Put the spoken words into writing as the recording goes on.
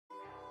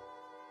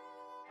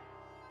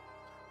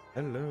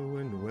Hello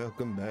and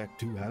welcome back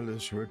to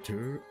Alice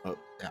Return. Oh,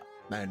 yeah,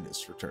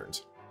 Madness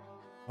Returns.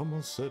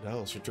 Almost said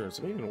Alice Returns.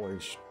 I mean, in a way,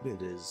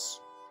 it is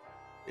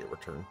a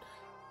return.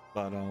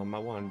 But I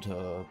wanted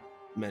to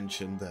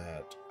mention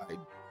that I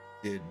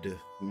did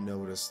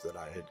notice that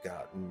I had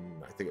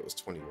gotten, I think it was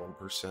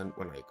 21%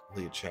 when I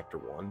completed Chapter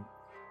 1.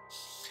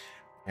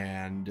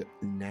 And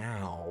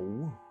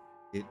now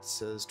it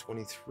says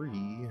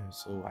 23,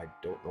 so I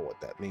don't know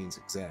what that means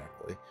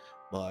exactly.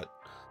 But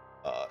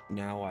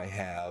now I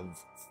have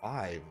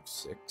 5 of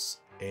 6,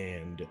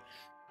 and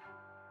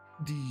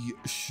the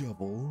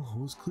shovel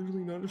was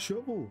clearly not a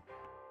shovel.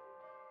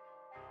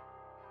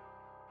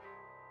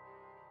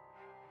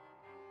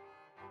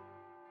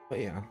 But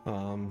yeah,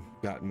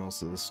 got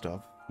most of the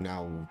stuff.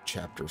 Now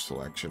chapter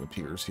selection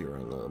appears here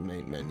on the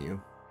main menu.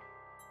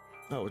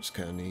 Oh, which is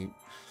kind of neat.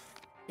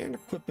 Can't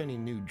equip any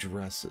new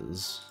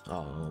dresses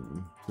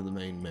to the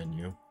main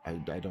menu. I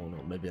don't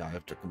know, maybe I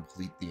have to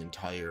complete the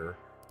entire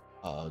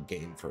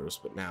game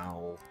first, but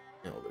now,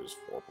 you know, there's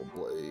Vorpal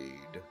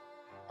Blade,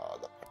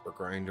 the Pepper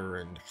Grinder,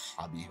 and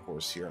Hobby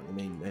Horse here on the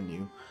main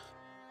menu.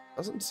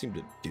 Doesn't seem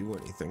to do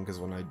anything, because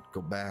when I go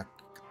back,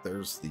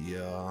 there's the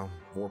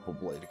Vorpal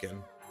Blade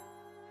again.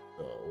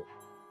 So,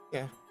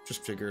 yeah,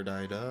 just figured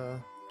I'd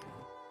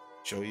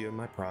show you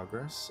my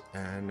progress,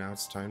 and now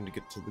it's time to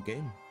get to the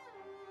game.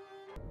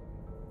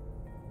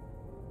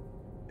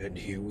 And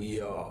here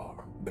we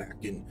are, back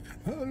in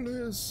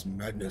Alice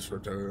Madness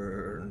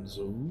Returns.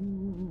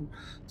 Ooh.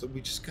 So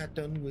we just got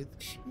done with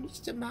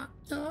Mr. Mock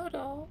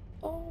Turtle.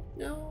 Oh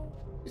no,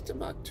 Mr.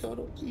 Mock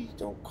Turtle, please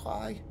don't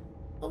cry.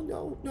 Oh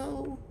no,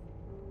 no.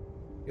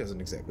 He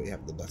doesn't exactly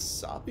have the best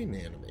sobbing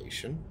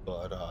animation,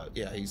 but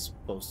yeah, he's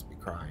supposed to be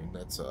crying.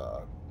 That's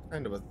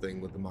kind of a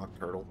thing with the Mock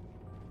Turtle.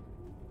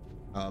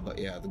 But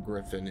yeah, the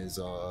Griffin is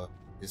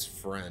his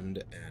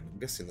friend, and I'm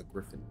guessing the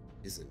Griffin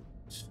isn't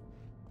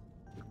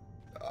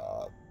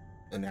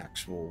an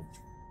actual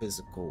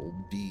physical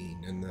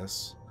being in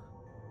this.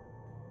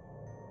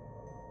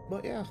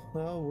 But yeah,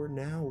 we're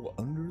now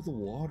under the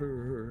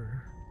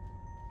water.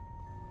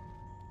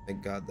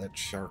 Thank God that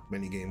shark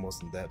minigame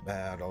wasn't that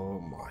bad. Oh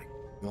my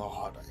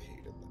God, I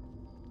hated that.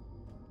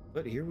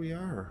 But here we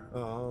are.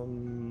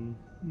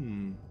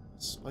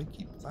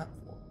 Spiky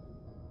platform.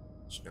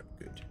 It's not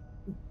good.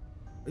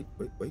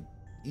 Ooh, wait.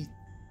 Eat.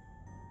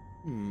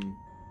 I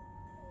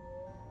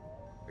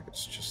think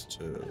it's just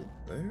to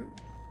there.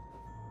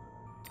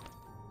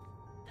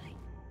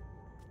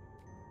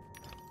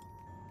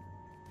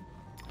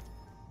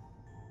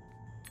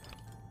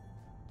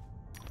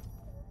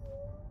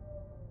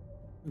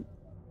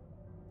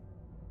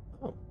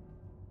 Oh.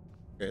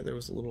 Okay, there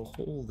was a little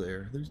hole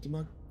there. There's the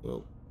mock.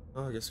 Well,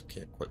 I guess we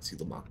can't quite see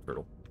the mock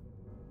turtle.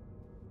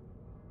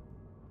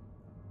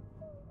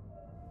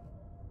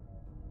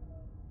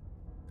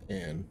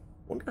 And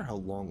wonder how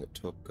long it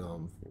took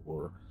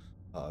for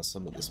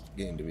some of this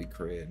game to be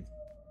created.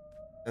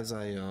 As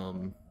I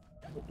don't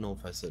know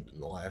if I said in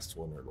the last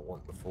one or the one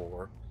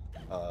before,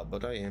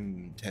 but I am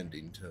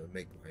intending to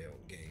make my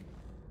own game.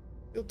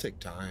 It'll take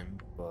time,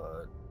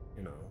 but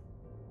you know,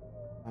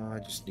 I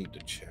just need to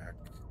check.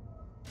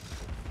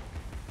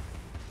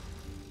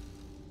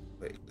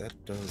 Wait, that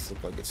does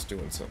look like it's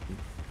doing something.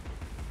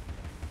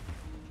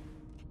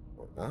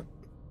 Or not.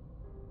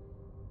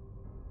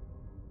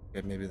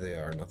 Okay, maybe they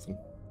are nothing.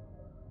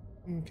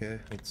 Okay,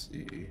 let's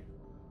see.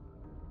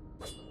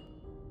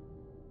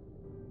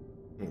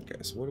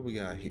 Okay, so what do we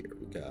got here?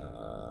 We got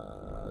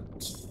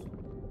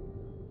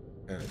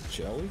a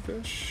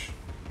jellyfish.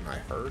 I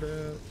heard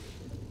it.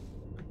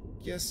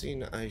 I'm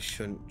guessing I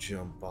shouldn't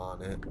jump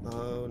on it.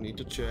 Oh, need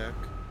to check.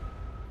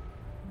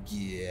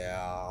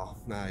 Yeah,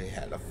 I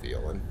had a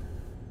feeling.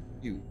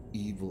 You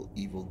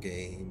evil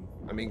game.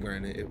 I mean,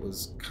 granted, it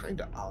was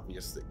kind of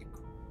obvious that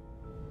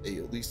they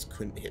at least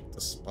couldn't hit the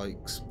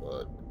spikes,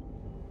 but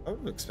I would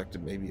have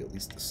expected maybe at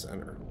least the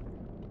center.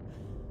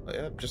 But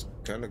yeah, just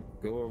kind of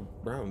go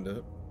around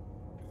it.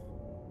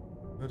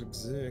 Not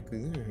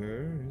exactly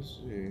there. Let's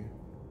see.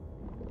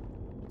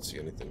 Don't see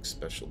anything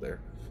special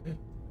there.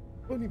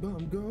 Bunny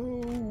bomb,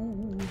 go!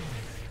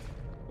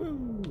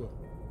 Woo!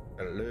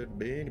 Hello,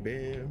 Bunny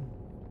Bam.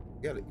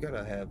 You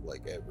gotta have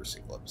like every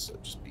single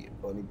episode just be a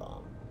bunny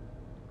bomb.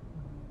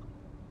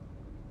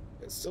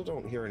 I still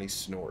don't hear any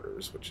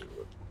snorters, which is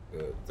a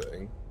good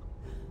thing.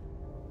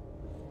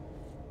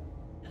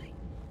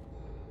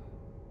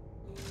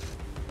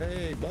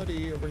 Hey,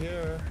 buddy, over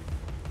here.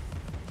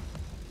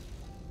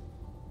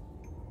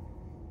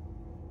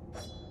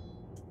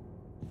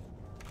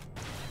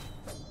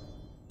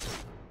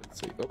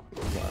 Let's see. Oh,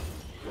 wow.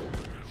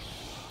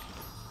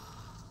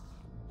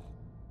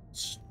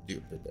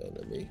 Stupid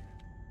enemy.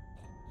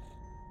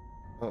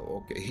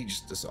 Oh, okay, he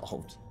just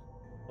dissolved.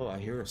 Oh, I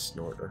hear a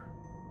snorter.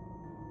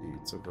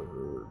 It's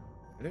over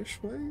Spanish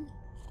way?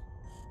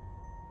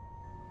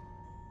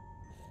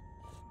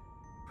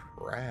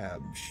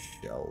 Crab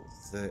shell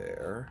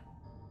there.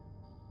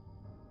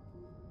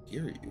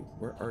 Hear you.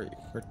 Where are you?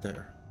 Right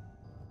there.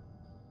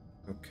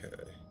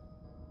 Okay.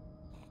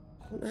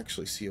 don't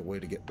actually see a way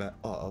to get back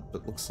up.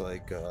 It looks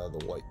like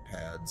the white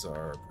pads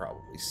are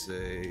probably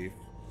safe.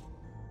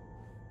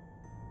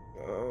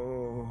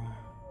 Oh.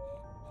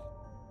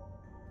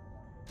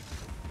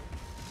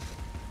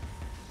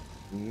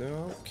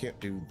 No, can't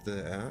do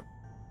that.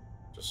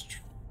 Just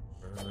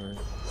try.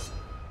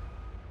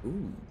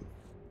 Ooh.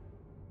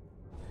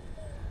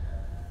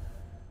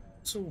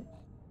 So,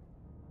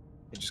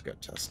 I just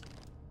got tested.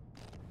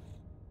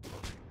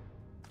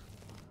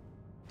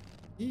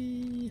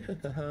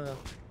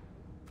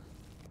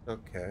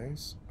 Okay,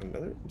 so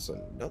there's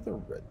another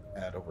red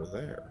pad over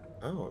there.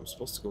 Oh, I'm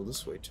supposed to go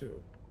this way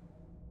too.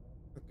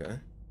 Okay.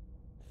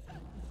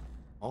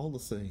 All the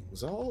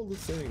things, all the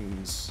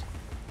things.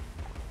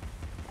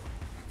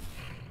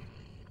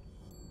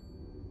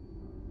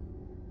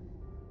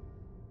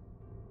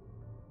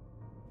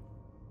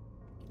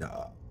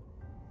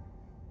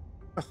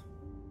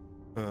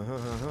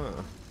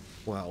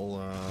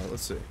 Well,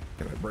 let's see.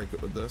 Can I break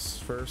it with this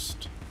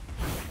first?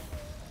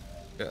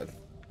 Good.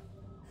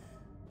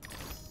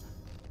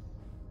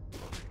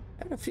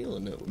 I had a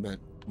feeling it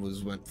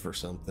was meant for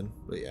something,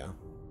 but yeah.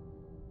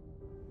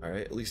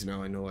 Alright, at least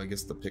now I know. I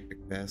guess the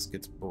picnic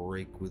baskets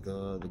break with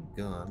the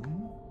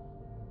gun.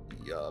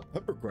 The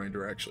pepper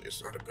grinder actually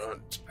is not a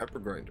gun, it's a pepper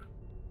grinder.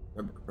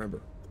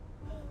 Remember.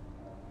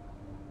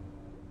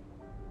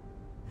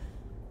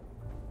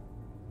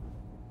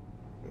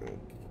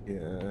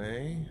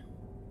 Okay.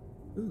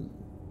 Ooh.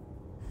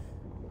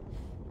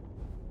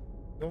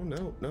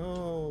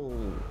 No.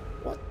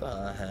 What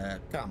the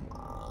heck? Come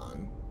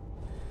on.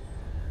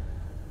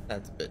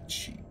 That's a bit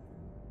cheap.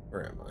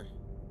 Where am I?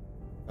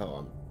 Oh,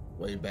 I'm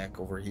way back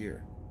over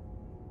here.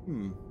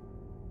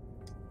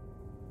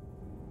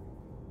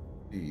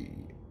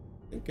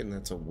 Thinking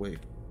that's a way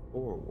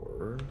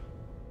forward.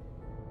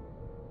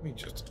 Let me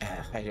just...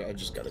 I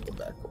just gotta go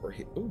back over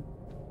here. Ooh.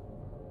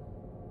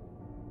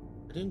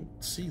 I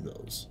didn't see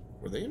those.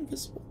 Were they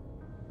invisible?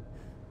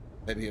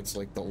 Maybe it's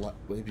like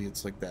maybe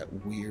it's like that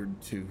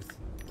weird tooth.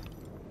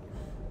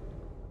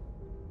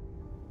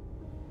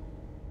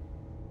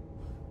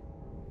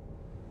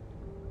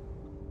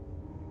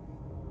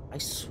 I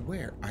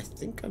swear, I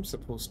think I'm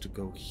supposed to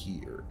go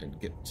here and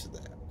get to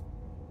that.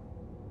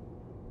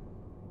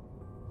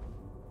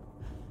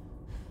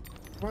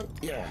 What?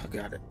 Yeah, I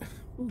got it.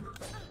 Ooh.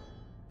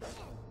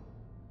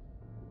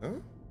 Huh?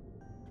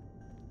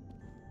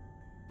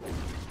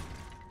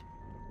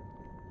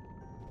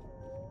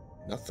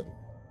 Nothing.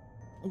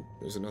 Oh,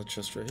 there's another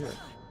chest right here.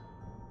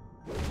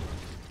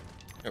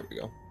 There we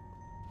go.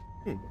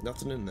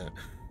 Nothing in there.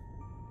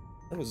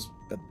 That was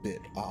a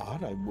bit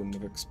odd. I wouldn't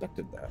have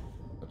expected that.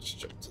 Let's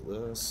jump to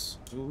this.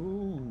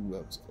 Ooh,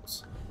 that was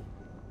close.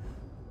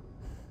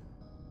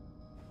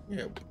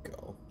 There we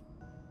go.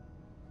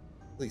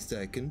 At least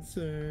I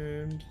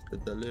confirmed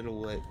that the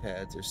little white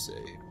pads are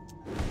safe.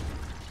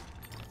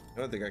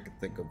 Another thing I could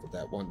think of with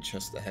that one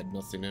chest that had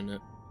nothing in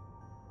it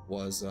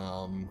was,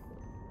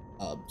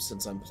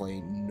 since I'm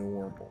playing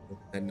normal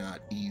and not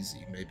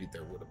easy, maybe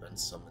there would have been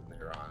some in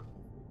there on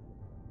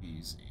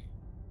easy.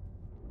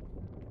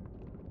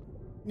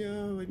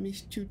 No, I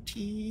missed to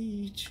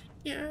teach.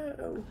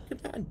 No, come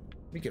on.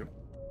 Let me get him.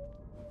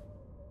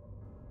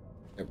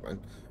 Never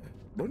mind.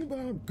 Bunny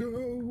Bomb,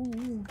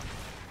 go!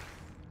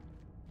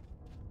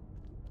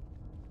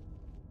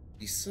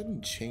 These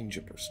sudden change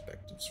of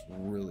perspectives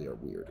really are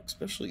weird,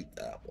 especially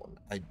that one.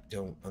 I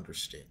don't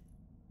understand.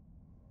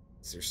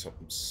 Is there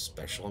something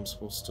special I'm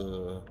supposed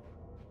to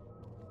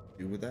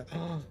do with that?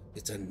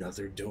 It's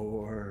another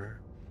door.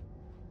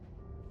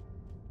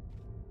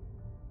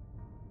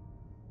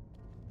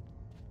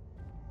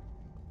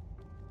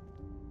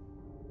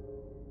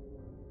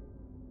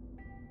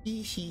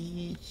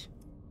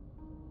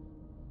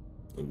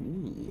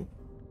 Ooh.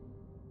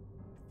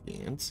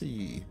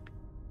 Fancy.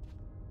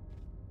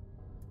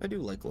 I do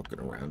like looking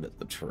around at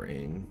the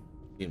terrain,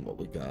 seeing what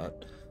we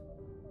got.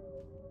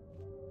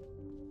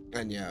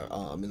 And yeah,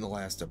 in the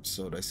last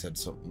episode, I said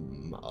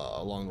something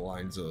along the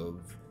lines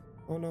of,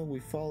 "Oh no,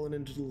 we've fallen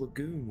into the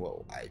lagoon."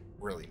 Well, I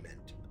really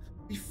meant,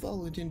 we've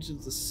fallen into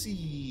the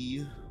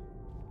sea.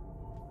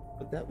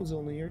 But that was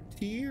only our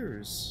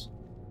tears.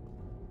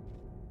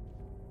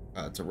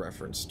 It's a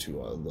reference to the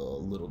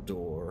little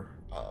door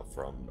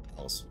from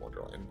Alice in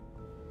Wonderland.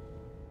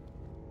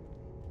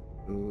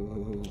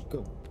 Ooh,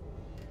 go.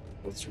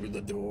 Go through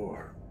the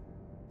door.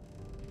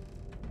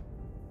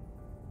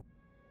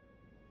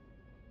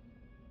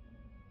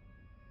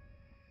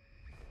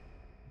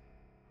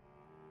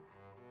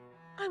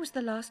 I was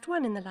the last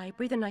one in the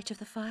library the night of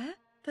the fire.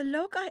 The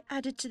log I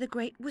added to the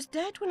grate was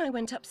dead when I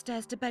went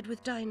upstairs to bed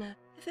with Dinah.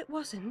 If it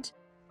wasn't,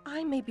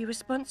 I may be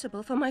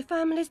responsible for my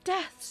family's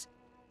deaths.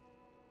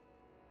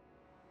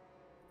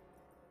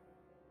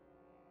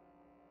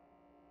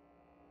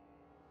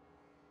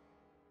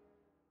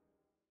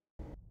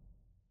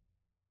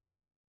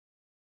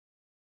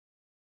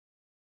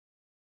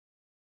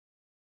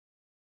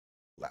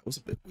 That was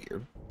a bit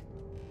weird.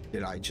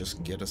 Did I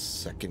just get a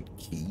second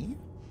key?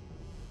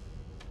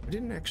 I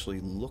didn't actually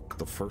look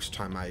the first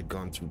time I had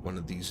gone through one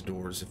of these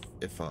doors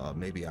if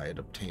maybe I had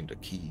obtained a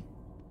key.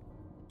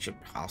 should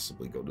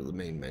possibly go to the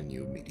main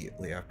menu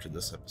immediately after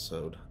this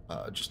episode,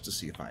 just to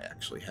see if I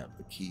actually have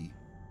the key.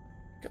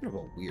 Kind of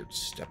a weird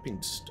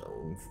stepping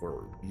stone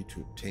for you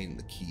to obtain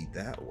the key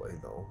that way,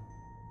 though.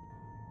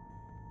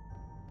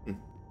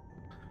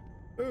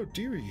 Oh,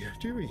 dearie,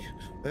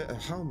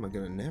 how am I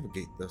gonna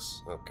navigate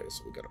this? Okay,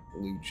 so we got a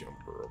blue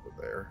jumper over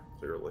there,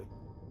 clearly.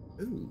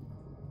 Ooh.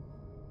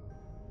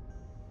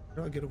 How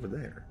do I get over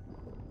there?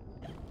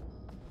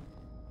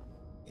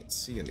 Can't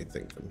see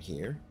anything from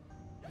here.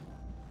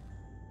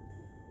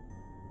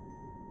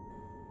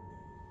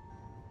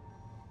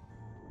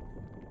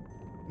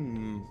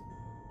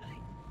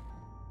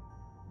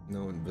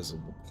 No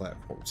invisible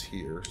platforms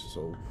here,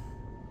 so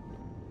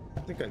I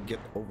think I get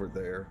over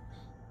there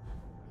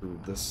through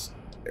this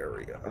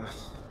area.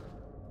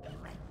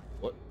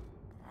 What?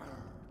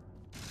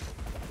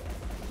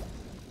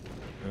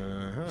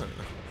 Uh-huh.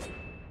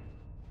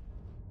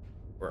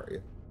 Where are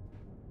you?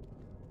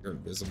 You're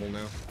invisible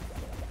now?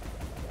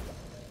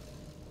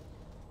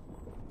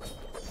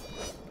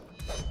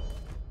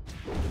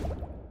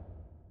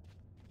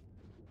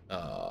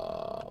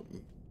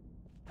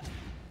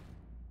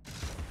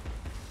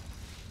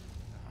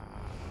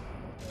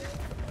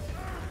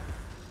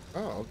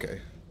 Oh, okay.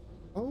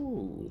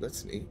 Oh,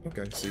 that's neat.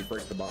 Okay, so you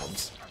break the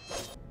bombs.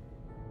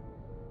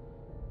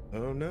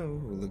 Oh no,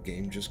 the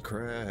game just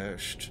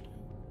crashed.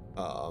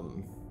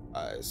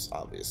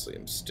 Obviously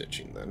I'm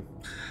stitching then.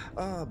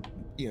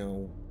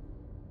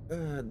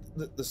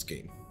 This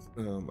game.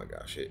 Oh my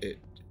gosh, it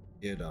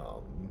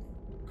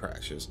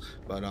crashes.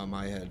 But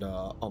I had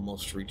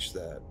almost reached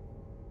that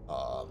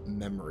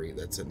memory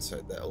that's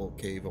inside that little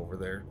cave over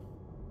there.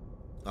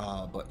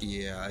 But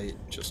yeah, it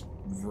just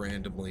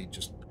randomly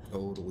just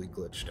totally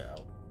glitched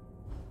out.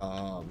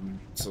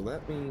 So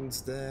that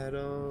means that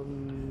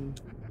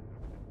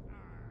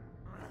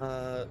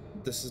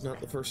this is not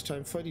the first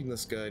time fighting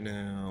this guy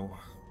now.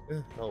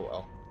 Oh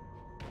well.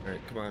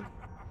 Alright, come on.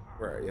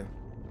 Where are you?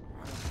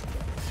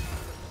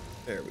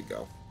 There we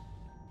go.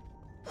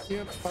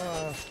 Yep,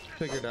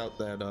 figured out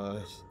that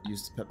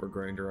use the pepper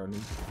grinder on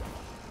him.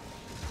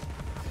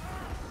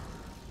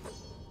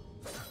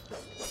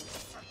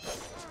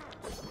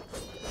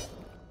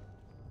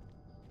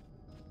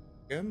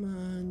 Come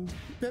on,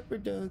 pepper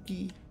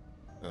doggy.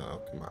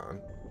 Oh, come on.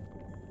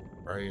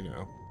 Where are you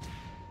now?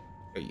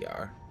 There you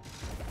are.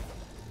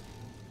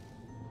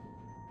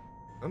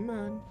 Come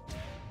on.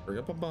 Bring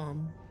up a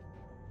bomb.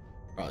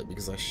 Probably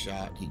because I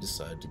shot, he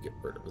decided to get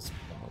rid of his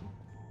bomb.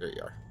 There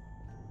you are.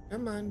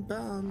 Come on,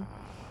 bomb.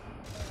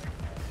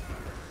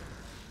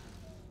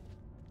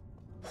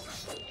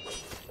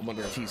 I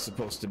wonder if he's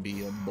supposed to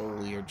be a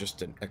bully or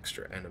just an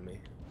extra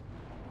enemy.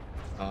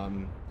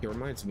 He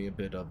reminds me a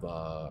bit of,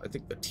 I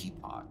think the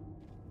teapot.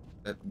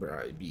 That would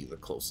probably be the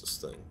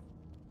closest thing.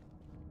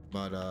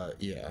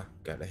 But, yeah,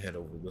 gotta head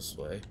over this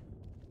way.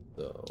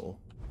 So,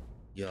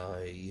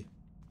 yay.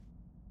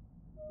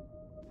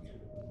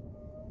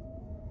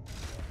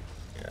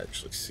 I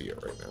actually see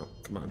it right now.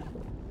 Come on.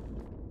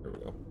 There we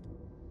go.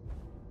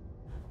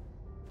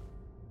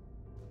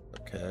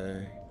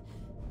 Okay.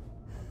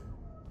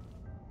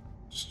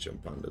 Just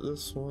jump onto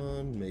this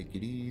one, make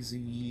it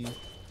easy.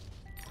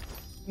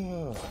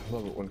 Oh, I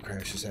love it when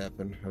crashes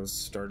happen. I was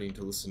starting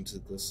to listen to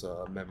this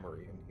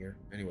memory in here.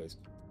 Anyways,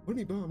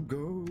 bunny bomb,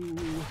 go!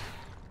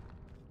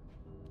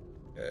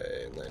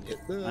 Okay, and then hit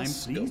this. I'm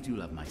pleased you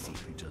love my sea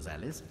creatures,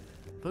 Alice.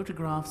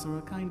 Photographs are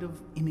a kind of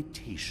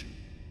imitation.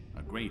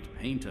 A great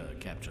painter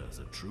captures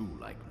a true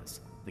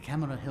likeness. The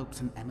camera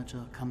helps an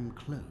amateur come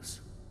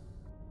close.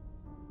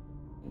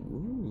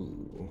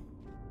 Ooh.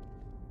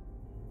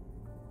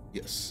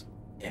 Yes,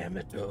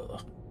 amateur.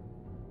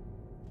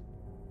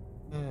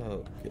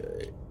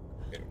 Okay,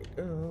 here we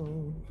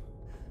go.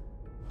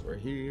 We're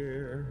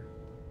here.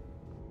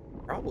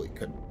 Probably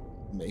could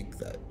make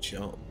that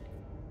jump.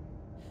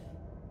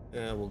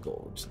 Yeah, we'll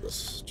go over to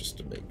this just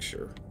to make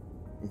sure.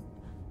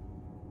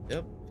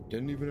 Yep,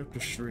 didn't even have to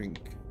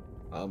shrink.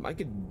 I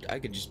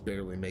could just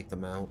barely make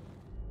them out.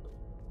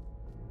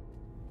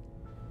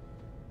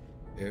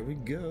 There we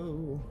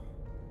go.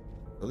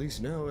 At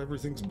least now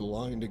everything's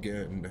blind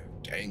again.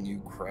 Dang you,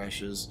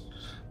 crashes.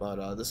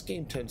 But this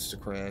game tends to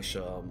crash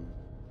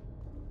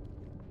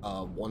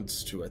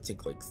once to I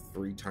think like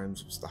 3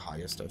 times was the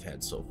highest I've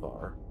had so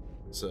far.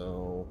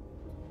 So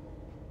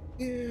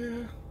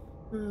yeah,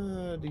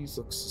 these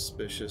look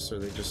suspicious. Are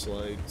they just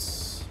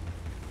lights?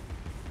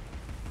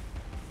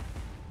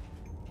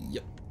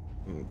 Yep.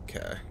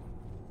 Okay.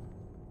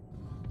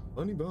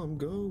 Bunny bomb,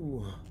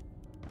 go.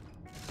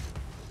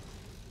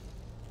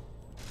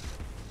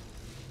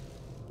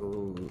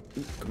 Oh,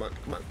 come on,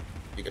 come on.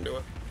 You can do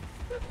it.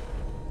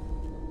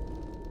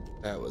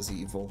 That was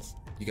evil.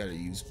 You gotta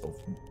use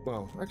both.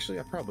 Well, actually,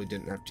 I probably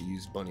didn't have to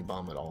use Bunny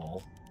Bomb at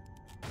all.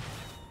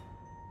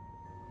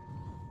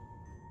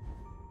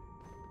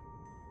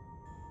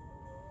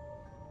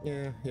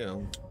 Yeah, you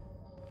know,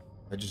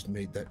 I just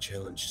made that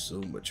challenge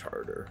so much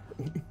harder.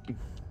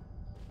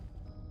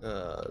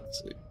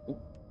 Let's see. Oop.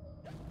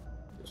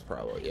 There's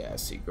probably, yeah, a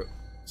secret.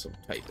 Some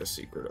type of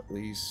secret at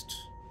least.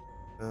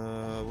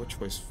 Which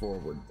way's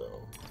forward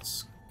though?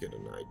 Let's get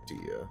an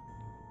idea.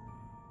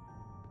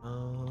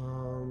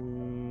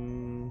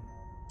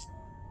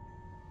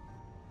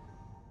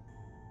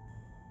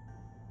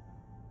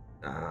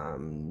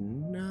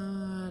 I'm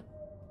not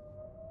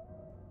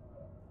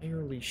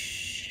entirely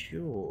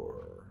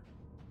sure.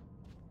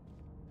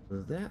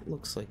 That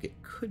looks like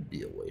it could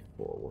be a way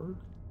forward.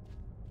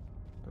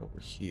 Over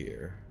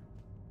here.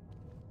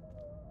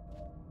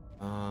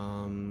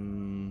 I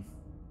don't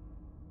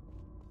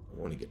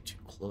want to get too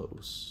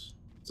close.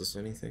 Is this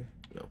anything?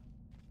 No.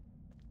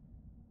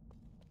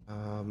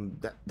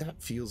 That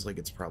feels like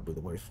it's probably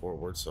the way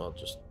forward, so I'll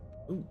just...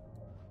 Ooh.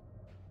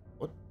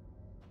 What?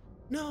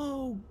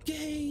 No!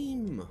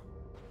 Game!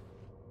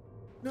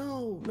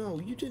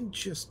 No, you didn't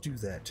just do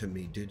that to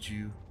me, did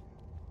you?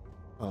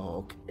 Oh,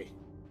 okay.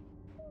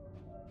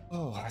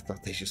 Oh, I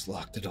thought they just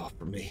locked it off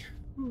for me.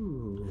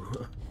 Ooh.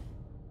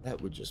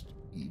 That would just be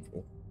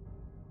evil.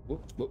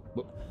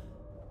 Whoop.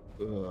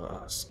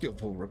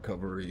 Skillful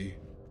recovery.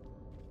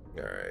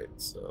 Alright,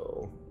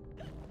 so...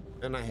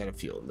 And I had a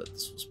feeling that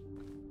this was...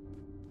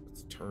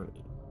 It's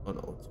turning. Oh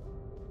no, it's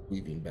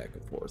weaving back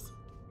and forth.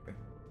 Okay.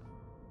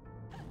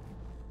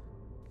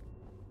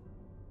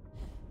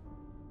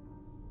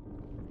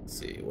 Let's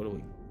see, what do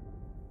we...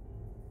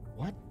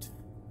 What?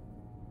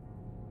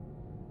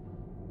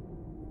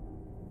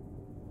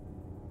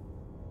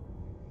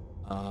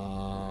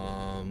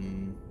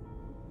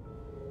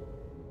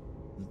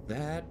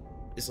 That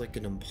is like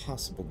an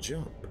impossible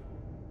jump.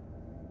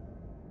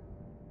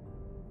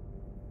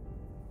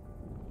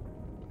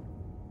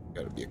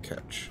 Gotta be a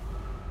catch.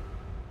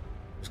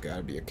 There's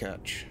gotta be a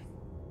catch.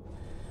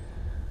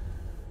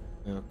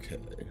 Okay,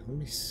 let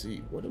me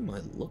see. What am I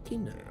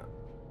looking at?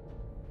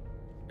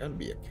 Gotta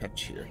be a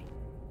catch here.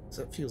 'Cause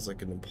that feels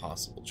like an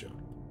impossible jump.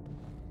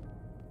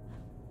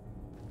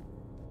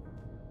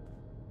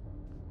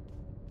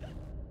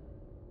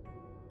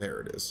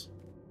 There it is.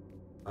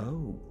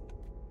 Oh.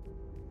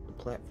 The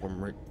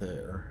platform right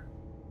there.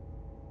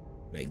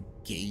 Can I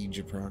gauge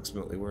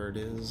approximately where it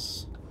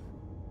is?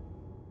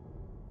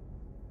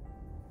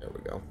 There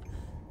we go.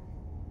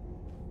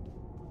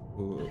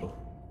 Ooh.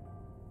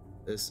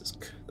 This is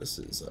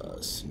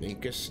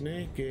sneaky. Let's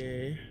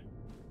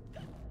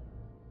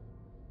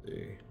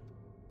see.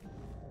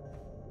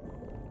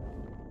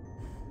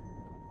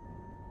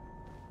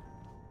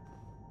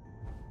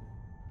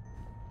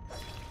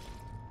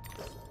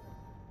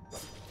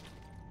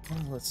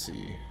 Oh, let's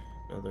see.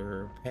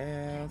 Another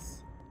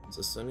path. Is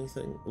this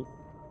anything? Oop.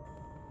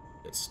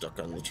 Get stuck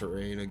on the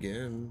terrain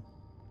again.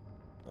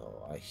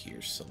 Oh, I hear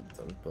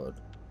something, but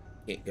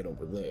can't get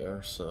over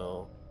there,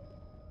 so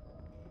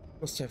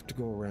must have to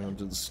go around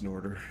to the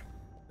snorter.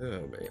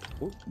 Oh man.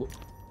 Whoop.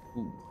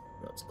 Ooh,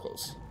 that's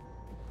close.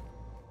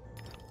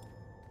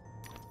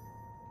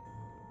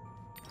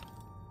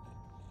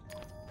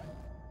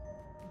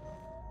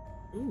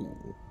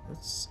 Ooh,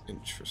 that's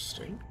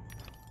interesting.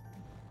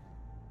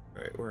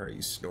 Alright, where are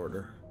you,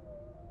 Snorter?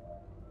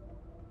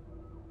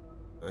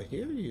 I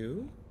hear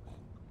you.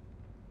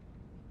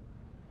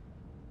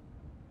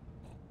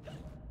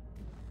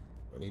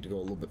 I need to go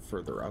a little bit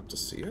further out to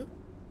see it.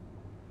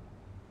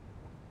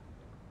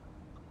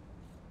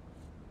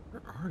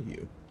 Where are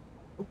you?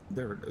 Oh,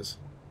 there it is.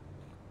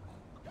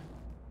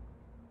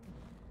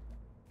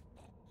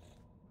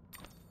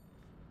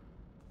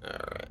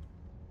 Alright.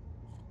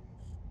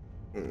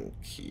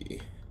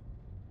 Okay.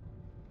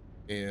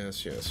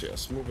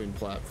 Yes. Moving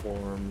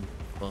platform.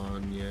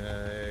 Fun,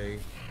 yay.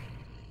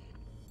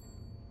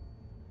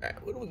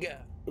 Alright, what do we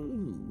got?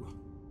 Ooh.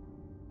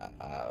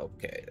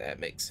 Okay, that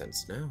makes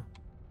sense now.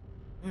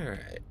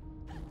 Alright.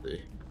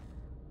 See.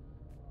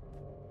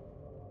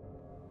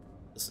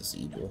 This is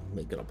evil,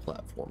 making a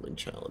platforming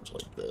challenge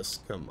like this.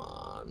 Come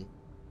on.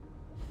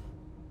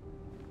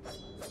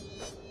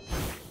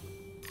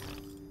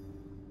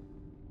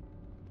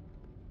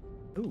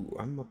 Ooh,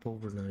 I'm up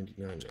over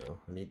 99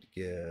 now. I need to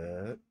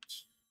get...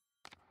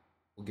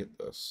 We'll get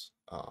this.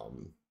 I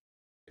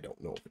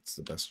don't know if it's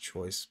the best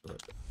choice,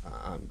 but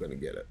I'm gonna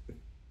get it.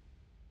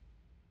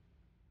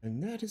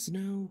 And that is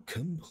now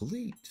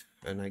complete.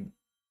 And I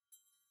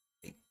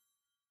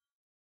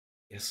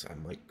guess I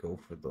might go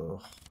for the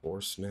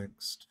horse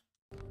next.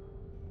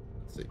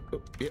 Let's see.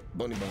 Oh, yep,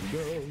 bunny bomb,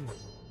 go!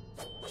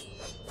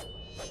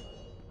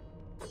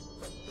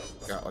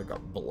 Got like a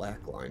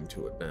black line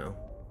to it now.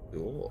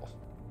 Cool.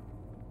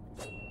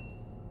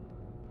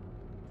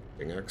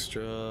 Anything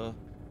extra?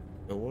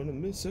 Don't want to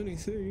miss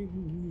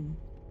anything.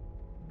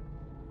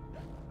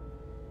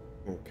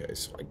 Okay,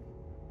 so I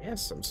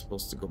guess I'm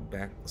supposed to go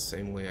back the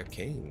same way I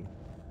came,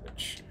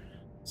 which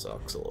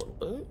sucks a little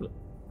bit.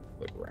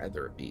 Would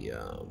rather it be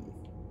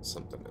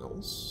something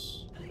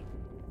else.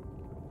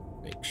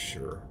 Make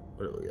sure.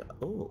 What do we got?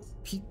 Oh,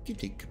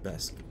 peekity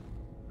basket.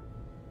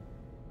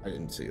 I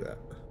didn't see that.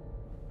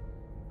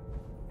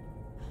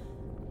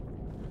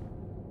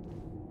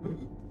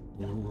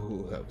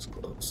 Ooh, that was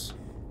close.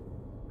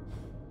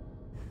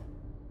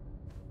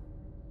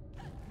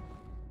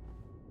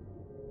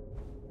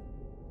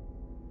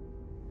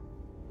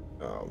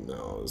 Oh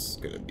no, this is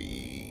gonna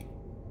be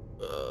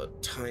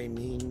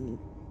Timing.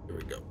 Here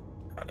we go.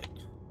 Got it.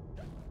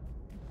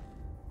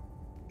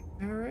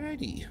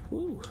 Alrighty.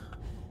 Woo.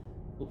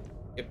 Oh,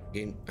 yep,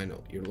 game. I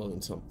know, you're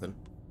loading something.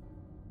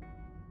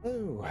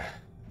 Oh.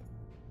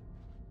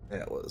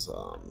 That was,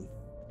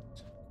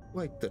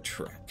 like the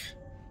trek.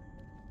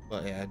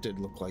 But yeah, it did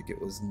look like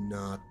it was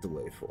not the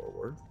way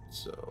forward.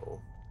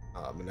 So,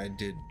 and I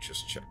did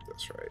just check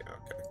this, right?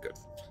 Okay, good.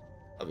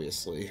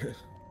 Obviously,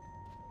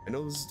 I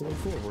know this is the way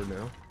forward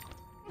now.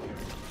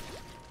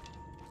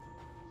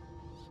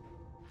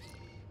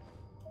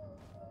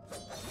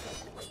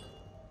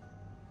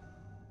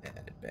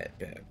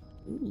 Bad.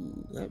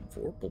 Ooh, that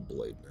Vorpal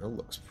blade now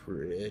looks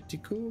pretty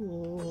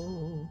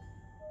cool.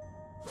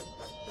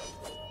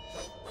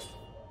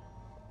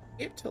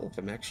 Can't tell if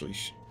I'm actually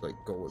like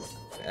going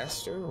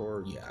faster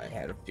or yeah, I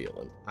had a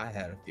feeling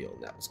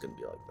that was gonna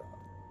be like that.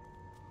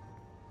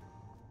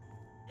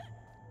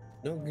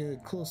 No,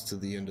 getting close to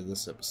the end of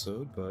this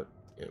episode, but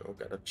you know,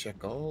 gotta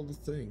check all the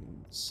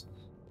things.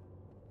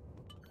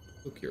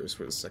 So curious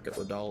where the second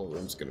Radala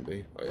room's gonna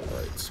be.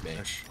 Alright,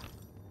 smash.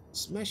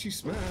 Smashy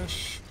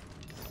smash!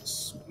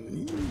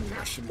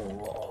 Smash them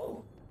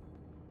all!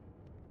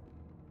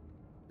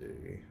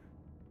 See.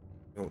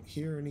 Don't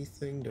hear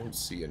anything, don't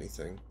see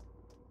anything.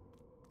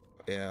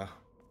 Yeah.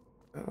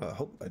 I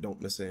hope I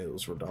don't miss any of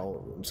those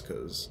Radala rooms,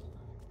 because,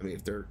 I mean,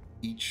 if they're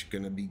each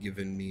gonna be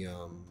giving me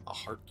a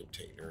heart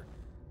container,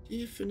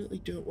 definitely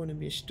don't want to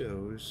miss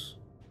those.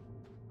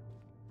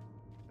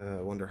 I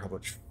wonder how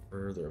much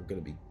further I'm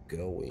gonna be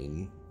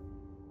going.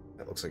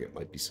 That looks like it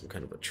might be some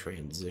kind of a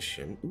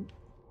transition. Ooh.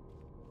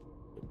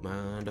 Don't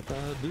mind if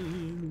I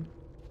do.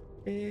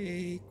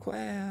 Hey,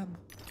 Quab.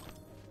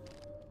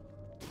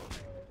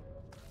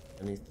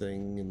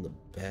 Anything in the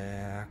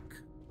back?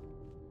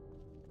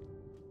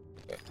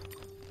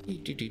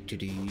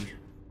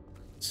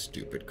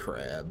 Stupid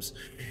crabs.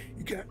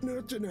 You got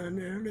nothing on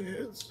there,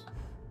 Liz.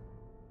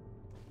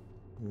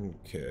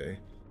 Okay.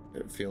 I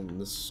have a feeling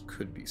this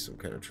could be some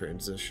kind of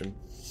transition.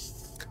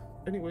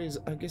 Anyways,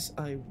 I guess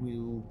I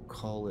will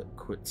call it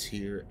quits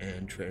here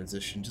and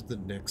transition to the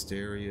next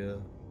area.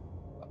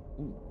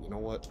 Ooh, you know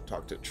what?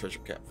 Talk to Treasure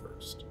Cat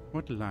first.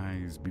 What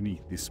lies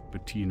beneath this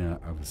patina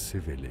of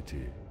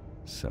civility?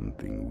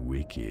 Something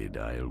wicked,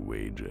 I'll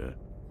wager.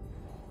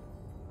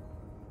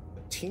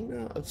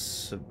 Patina of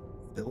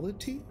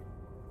civility?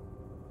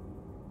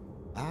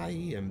 I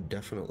am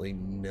definitely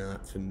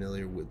not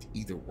familiar with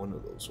either one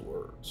of those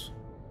words.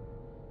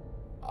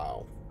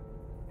 Wow.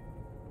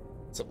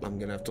 Something I'm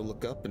gonna have to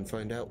look up and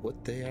find out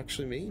what they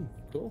actually mean.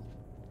 Cool.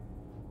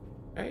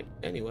 Alright,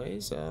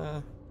 anyways,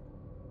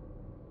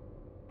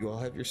 you all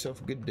have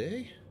yourself a good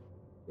day.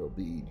 We'll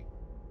be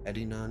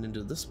heading on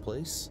into this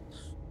place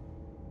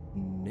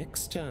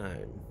next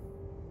time.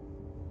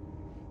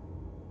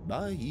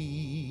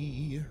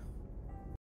 Bye.